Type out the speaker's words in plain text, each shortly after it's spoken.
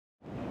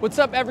What's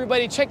up,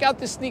 everybody? Check out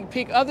the sneak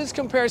peek of this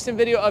comparison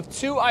video of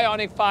two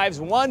IONIQ 5s,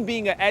 one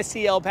being a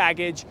SEL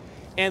package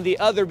and the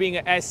other being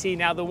a SE.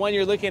 Now, the one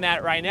you're looking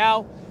at right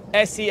now,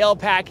 SEL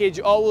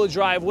package, all-wheel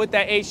drive with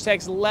that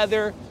H-Tex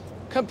leather,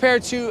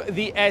 compared to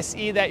the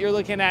SE that you're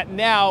looking at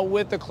now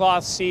with the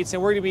cloth seats.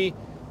 And we're gonna be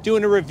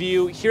doing a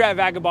review here at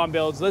Vagabond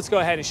Builds. Let's go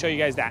ahead and show you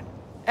guys that.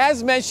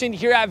 As mentioned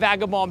here at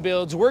Vagabond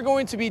Builds, we're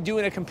going to be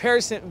doing a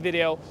comparison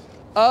video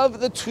of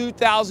the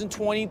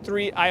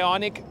 2023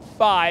 IONIQ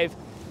 5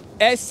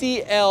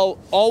 SEL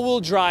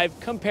all-wheel drive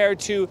compared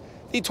to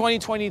the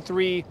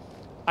 2023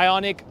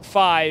 IONIQ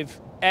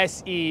 5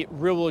 SE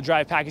rear-wheel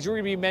drive package. We're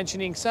going to be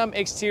mentioning some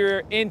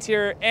exterior,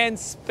 interior, and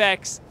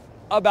specs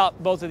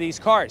about both of these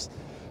cars.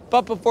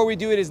 But before we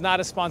do, it is not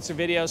a sponsored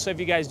video, so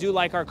if you guys do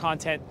like our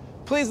content,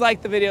 please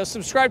like the video,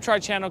 subscribe to our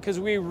channel, because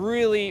we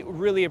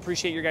really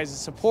appreciate your guys'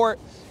 support.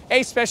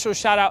 A special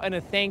shout out and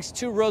a thanks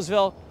to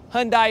Roseville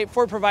Hyundai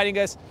for providing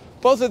us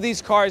both of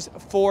these cars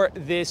for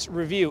this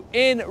review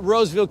in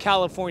Roseville,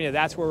 California.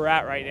 That's where we're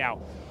at right now.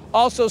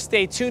 Also,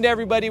 stay tuned,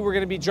 everybody. We're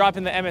going to be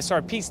dropping the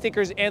MSRP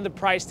stickers and the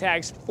price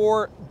tags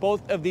for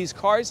both of these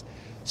cars,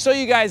 so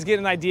you guys get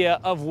an idea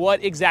of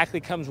what exactly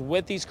comes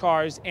with these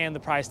cars and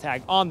the price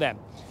tag on them.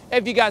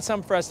 If you got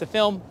something for us to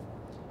film,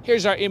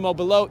 here's our email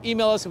below.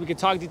 Email us and we can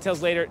talk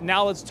details later.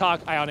 Now let's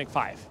talk IONIQ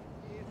 5.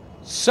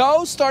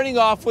 So starting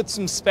off with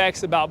some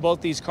specs about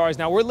both these cars.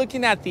 Now we're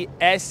looking at the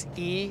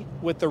SE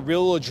with the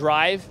rear-wheel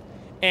drive,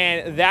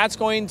 and that's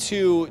going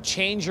to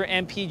change your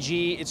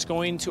MPG. It's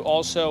going to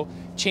also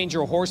change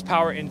your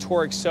horsepower and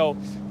torque. So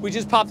we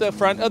just popped the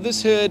front of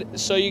this hood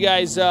so you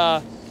guys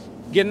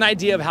get an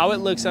idea of how it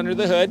looks under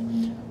the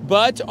hood.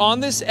 But on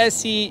this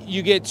SE,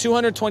 you get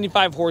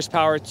 225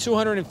 horsepower,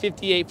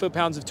 258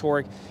 foot-pounds of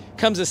torque.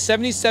 Comes a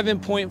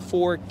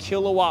 77.4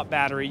 kilowatt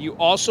battery. You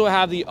also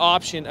have the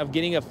option of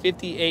getting a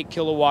 58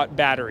 kilowatt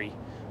battery,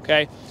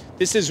 okay?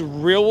 This is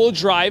rear-wheel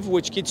drive,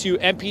 which gets you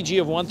MPG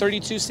of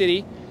 132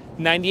 city,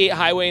 98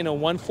 highway, and a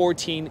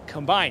 114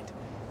 combined.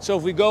 So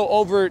if we go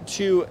over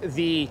to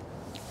the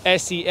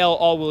SEL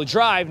all-wheel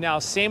drive, now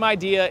same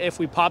idea if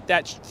we pop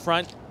that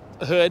front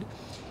hood,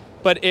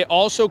 but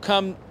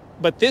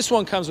this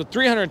one comes with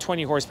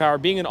 320 horsepower,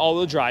 being an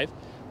all-wheel drive,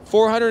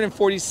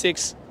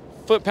 446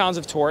 foot-pounds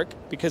of torque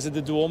because of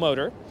the dual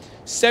motor,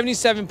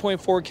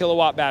 77.4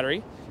 kilowatt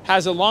battery,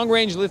 has a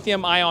long-range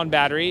lithium-ion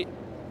battery,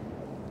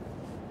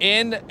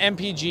 and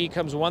MPG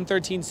comes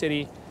 113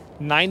 city,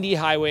 90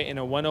 highway, and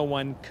a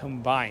 101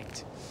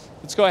 combined.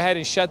 Let's go ahead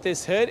and shut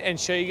this hood and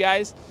show you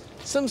guys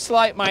some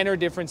slight minor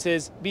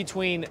differences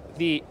between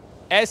the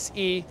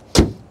SE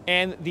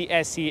and the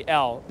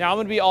SEL. Now I'm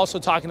going to be also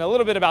talking a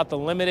little bit about the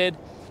Limited.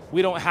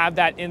 We don't have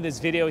that in this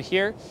video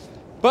here,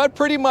 but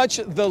pretty much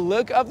the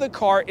look of the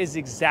car is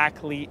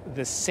exactly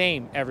the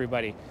same,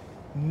 everybody.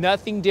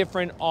 Nothing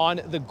different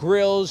on the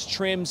grills,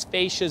 trims,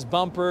 fascias,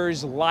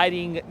 bumpers,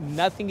 lighting.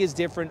 Nothing is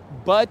different,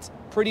 but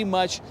pretty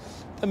much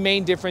the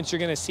main difference you're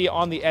going to see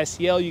on the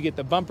SEL, you get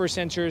the bumper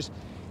sensors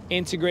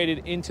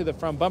integrated into the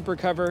front bumper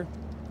cover,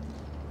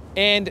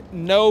 and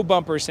no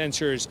bumper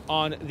sensors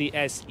on the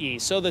SE.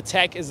 So the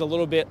tech is a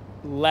little bit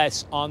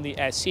less on the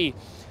SE.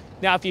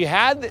 Now, if you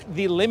had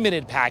the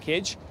Limited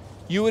package,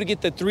 you would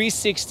get the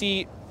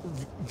 360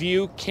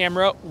 view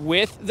camera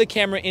with the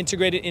camera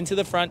integrated into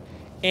the front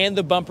and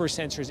the bumper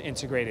sensors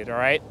integrated, all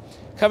right?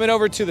 Coming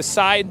over to the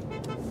side,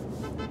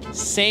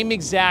 same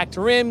exact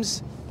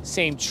rims,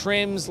 same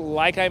trims,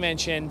 like I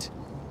mentioned.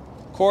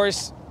 Of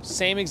course,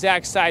 same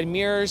exact side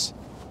mirrors.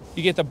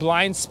 You get the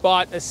blind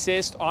spot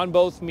assist on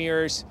both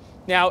mirrors.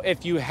 Now,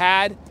 if you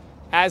had,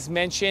 as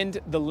mentioned,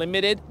 the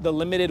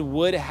Limited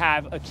would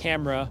have a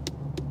camera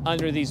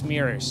under these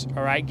mirrors,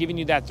 all right, giving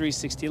you that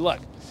 360 look.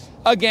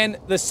 Again,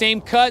 the same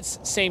cuts,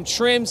 same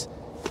trims,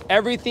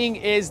 everything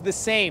is the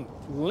same.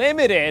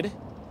 Limited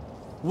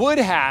would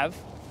have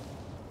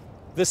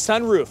the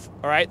sunroof,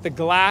 all right, the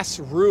glass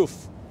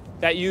roof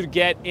that you'd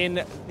get in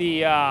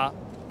the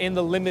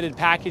Limited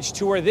package,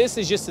 to where this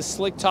is just a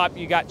slick top,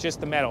 you got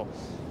just the metal.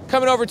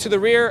 Coming over to the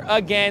rear,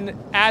 again,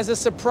 as a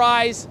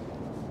surprise,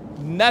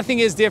 nothing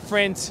is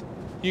different.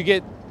 You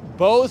get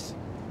both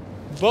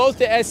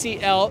the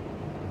SEL,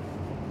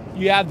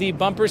 you have the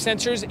bumper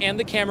sensors and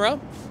the camera,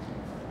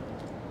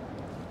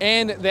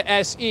 and the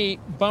SE,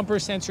 bumper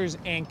sensors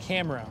and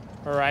camera,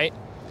 all right?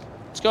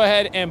 Let's go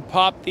ahead and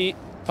pop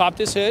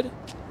this hood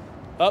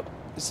up.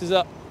 This is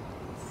a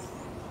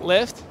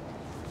lift.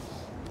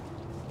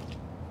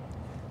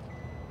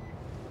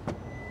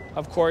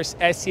 Of course,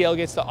 SEL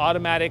gets the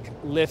automatic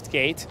lift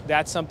gate.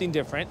 That's something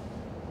different.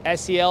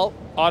 SEL,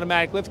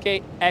 automatic lift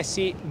gate.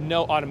 SE,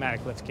 no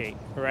automatic lift gate,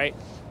 all right?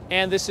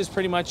 And this is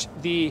pretty much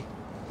the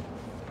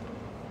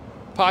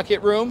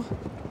pocket room.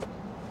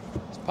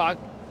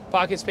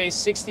 Pocket space,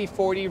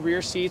 60-40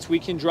 rear seats. We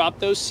can drop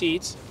those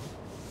seats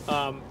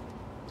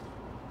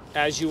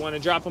as you want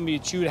to drop them. You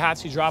would have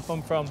to drop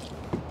them from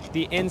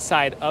the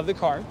inside of the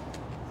car.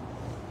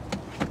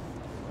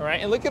 All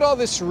right, and look at all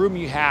this room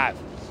you have.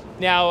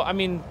 Now, I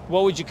mean,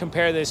 what would you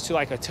compare this to,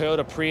 like a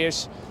Toyota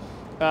Prius?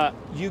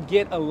 you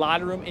get a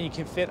lot of room and you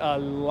can fit a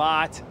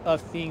lot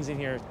of things in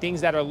here.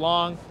 Things that are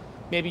long.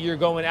 Maybe you're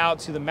going out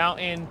to the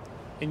mountain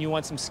and you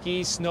want some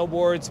skis,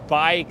 snowboards,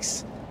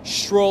 bikes,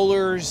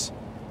 strollers,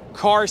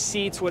 car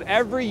seats,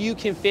 whatever you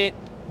can fit,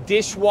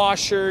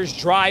 dishwashers,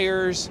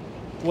 dryers,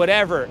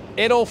 whatever,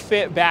 it'll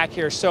fit back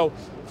here. So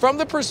from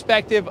the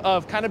perspective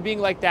of kind of being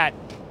like that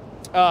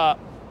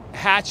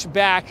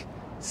hatchback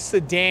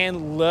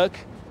sedan look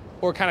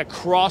or kind of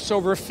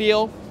crossover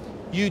feel,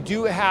 you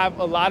do have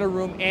a lot of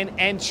room and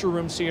entry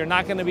room, so you're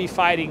not going to be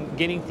fighting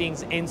getting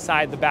things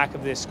inside the back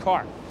of this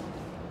car.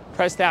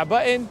 Press that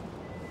button,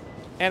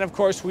 and of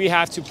course we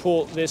have to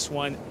pull this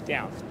one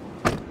down.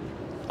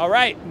 All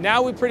right,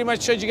 now we pretty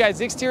much showed you guys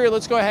the exterior.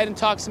 Let's go ahead and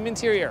talk some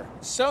interior.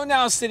 So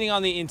now sitting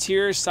on the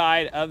interior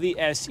side of the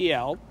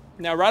SEL.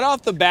 Now right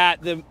off the bat,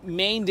 the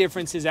main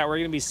differences that we're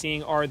gonna be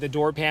seeing are the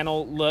door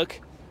panel look.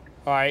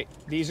 All right,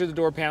 these are the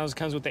door panels. It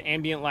comes with the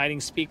ambient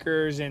lighting,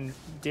 speakers, and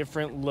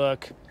different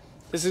look.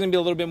 This is gonna be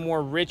a little bit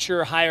more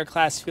richer, higher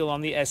class feel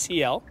on the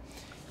SEL.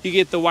 You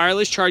get the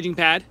wireless charging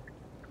pad.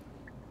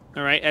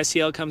 All right,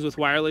 SEL comes with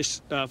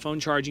wireless phone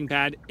charging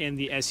pad, and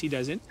the SE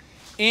doesn't.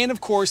 And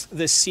of course,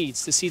 the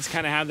seats. The seats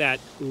kind of have that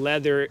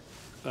leather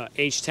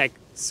H-Tech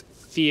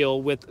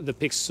feel with the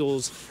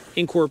pixels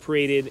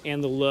incorporated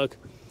and the look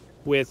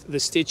with the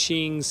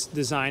stitchings,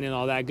 design, and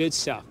all that good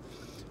stuff.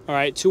 All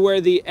right, to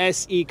where the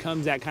SE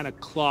comes that kind of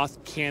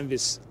cloth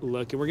canvas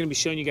look. And we're gonna be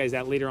showing you guys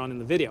that later on in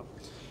the video.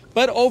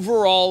 But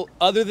overall,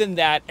 other than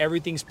that,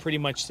 everything's pretty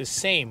much the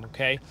same,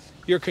 okay?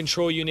 Your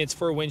control units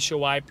for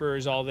windshield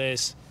wipers, all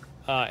this,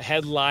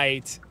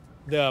 headlight,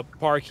 the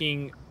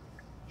parking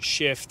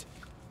shift,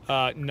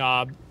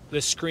 knob.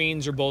 The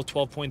screens are both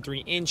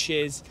 12.3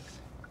 inches.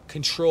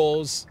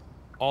 Controls,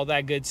 all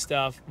that good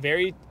stuff.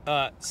 Very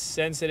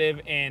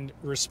sensitive and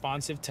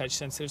responsive, touch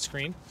sensitive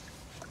screen.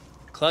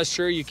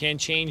 Cluster, you can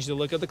change the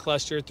look of the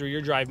cluster through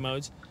your drive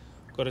modes.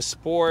 Go to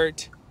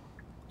Sport,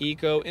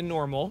 Eco, and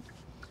Normal.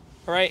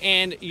 All right,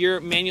 and your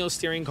manual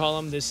steering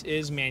column, this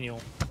is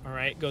manual. All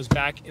right, goes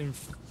back and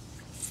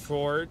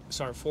forward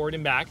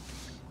and back.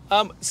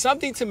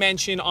 Something to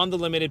mention on the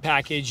limited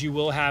package, you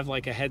will have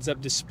like a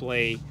heads-up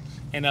display,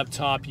 and up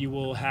top you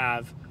will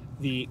have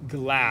the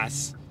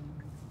glass,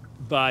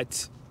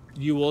 but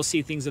you will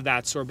see things of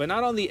that sort, but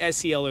not on the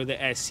SEL or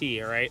the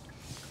SE, all right?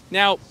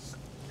 Now,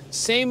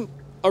 same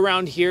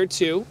around here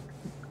too,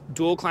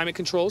 dual climate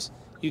controls.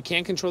 You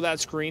can control that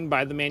screen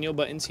by the manual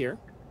buttons here,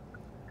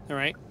 all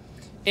right?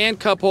 And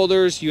cup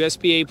holders,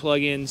 USB-A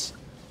plugins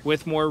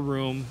with more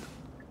room,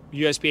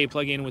 USB-A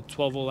plug-in with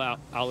 12-volt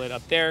outlet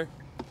up there,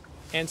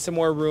 and some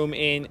more room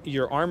in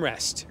your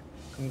armrest,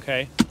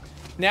 okay?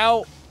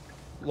 Now,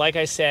 like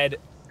I said,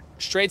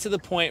 straight to the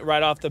point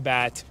right off the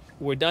bat,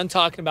 we're done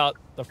talking about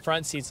the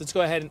front seats. Let's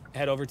go ahead and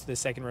head over to the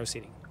second row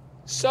seating.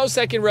 So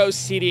second row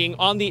seating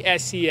on the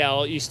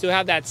SEL, you still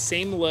have that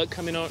same look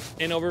coming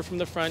in over from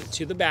the front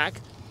to the back.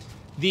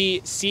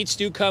 The seats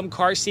do come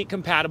car seat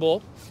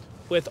compatible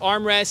with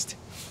armrest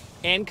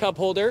and cup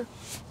holder.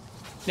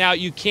 Now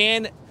you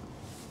can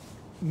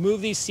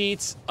move these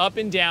seats up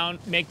and down,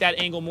 make that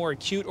angle more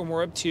acute or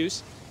more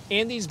obtuse.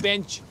 And these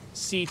bench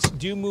seats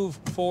do move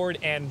forward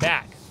and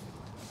back.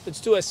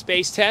 Let's do a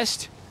space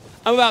test.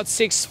 I'm about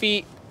 6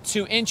 feet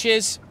 2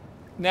 inches.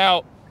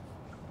 Now,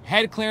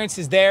 head clearance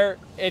is there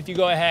if you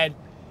go ahead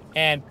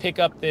and pick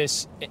up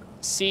this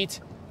seat.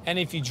 And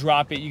if you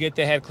drop it, you get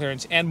the head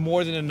clearance and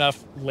more than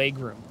enough leg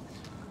room.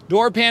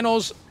 Door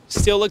panels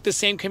still look the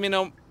same coming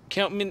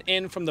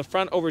in from the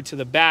front over to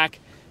the back.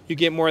 You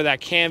get more of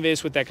that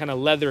canvas with that kind of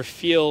leather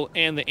feel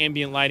and the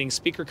ambient lighting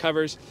speaker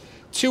covers.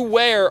 To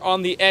where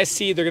on the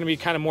SE, they're gonna be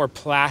kind of more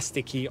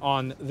plasticky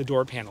on the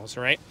door panels,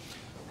 all right?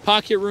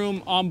 Pocket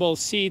room on both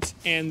seats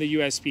and the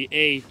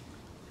USB-A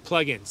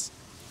plugins.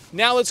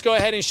 Now let's go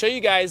ahead and show you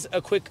guys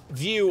a quick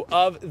view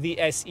of the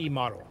SE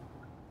model.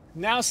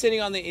 Now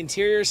sitting on the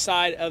interior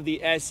side of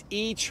the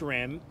SE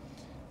trim.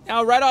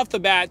 Now right off the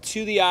bat,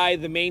 to the eye,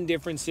 the main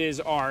differences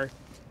are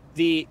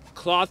the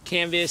cloth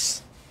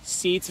canvas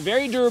seats,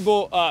 very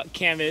durable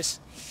canvas,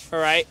 all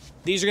right?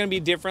 These are gonna be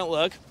a different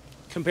look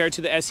compared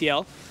to the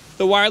SEL.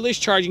 The wireless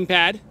charging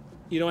pad,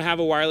 you don't have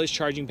a wireless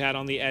charging pad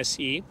on the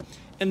SE.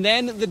 And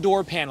then the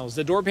door panels.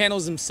 The door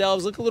panels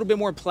themselves look a little bit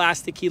more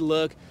plasticky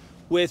look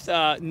with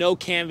no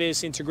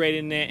canvas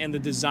integrated in it, and the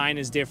design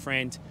is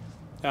different.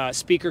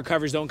 Speaker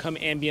covers don't come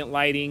ambient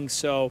lighting,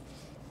 so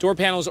door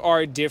panels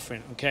are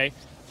different, okay?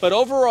 But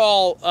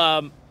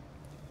overall,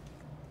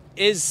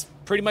 is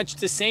pretty much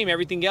the same,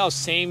 everything else.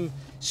 Same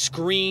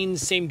screen,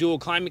 same dual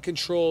climate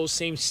control,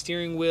 same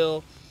steering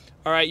wheel.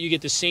 All right, you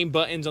get the same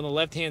buttons on the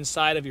left-hand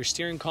side of your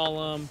steering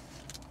column,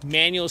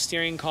 manual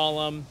steering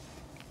column.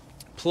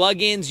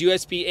 Plugins,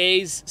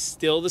 USB-A's,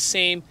 still the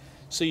same.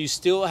 So you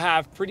still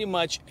have pretty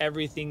much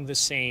everything the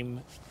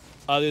same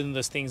other than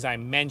those things I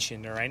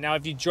mentioned, all right? Now,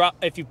 if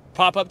you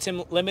pop up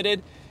to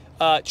limited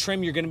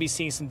trim, you're gonna be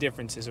seeing some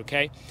differences,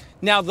 okay?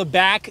 Now, the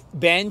back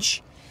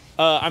bench,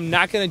 I'm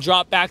not gonna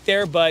drop back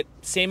there, but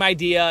same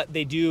idea.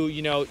 They do,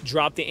 you know,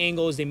 drop the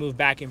angles, they move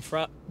back and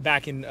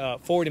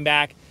forward and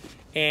back,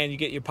 and you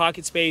get your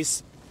pocket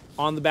space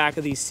on the back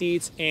of these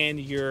seats and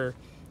your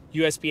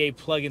USB-A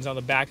plugins on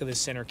the back of the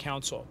center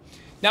console.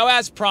 Now,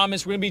 as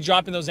promised, we're going to be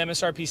dropping those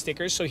MSRP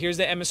stickers. So here's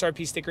the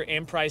MSRP sticker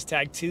and price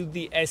tag to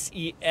the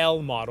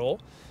SEL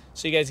model,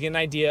 so you guys get an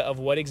idea of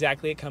what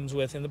exactly it comes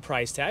with in the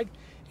price tag.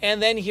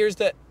 And then here's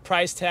the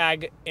price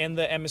tag and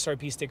the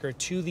MSRP sticker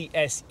to the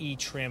SE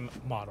trim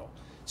model,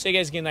 so you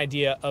guys get an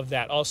idea of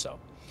that also.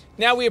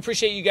 Now, we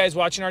appreciate you guys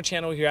watching our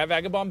channel here at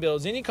Vagabond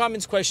Builds. Any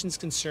comments, questions,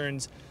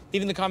 concerns,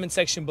 leave in the comment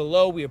section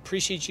below. We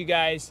appreciate you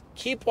guys.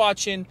 Keep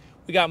watching.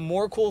 We got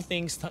more cool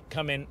things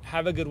coming.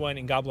 Have a good one,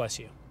 and God bless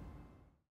you.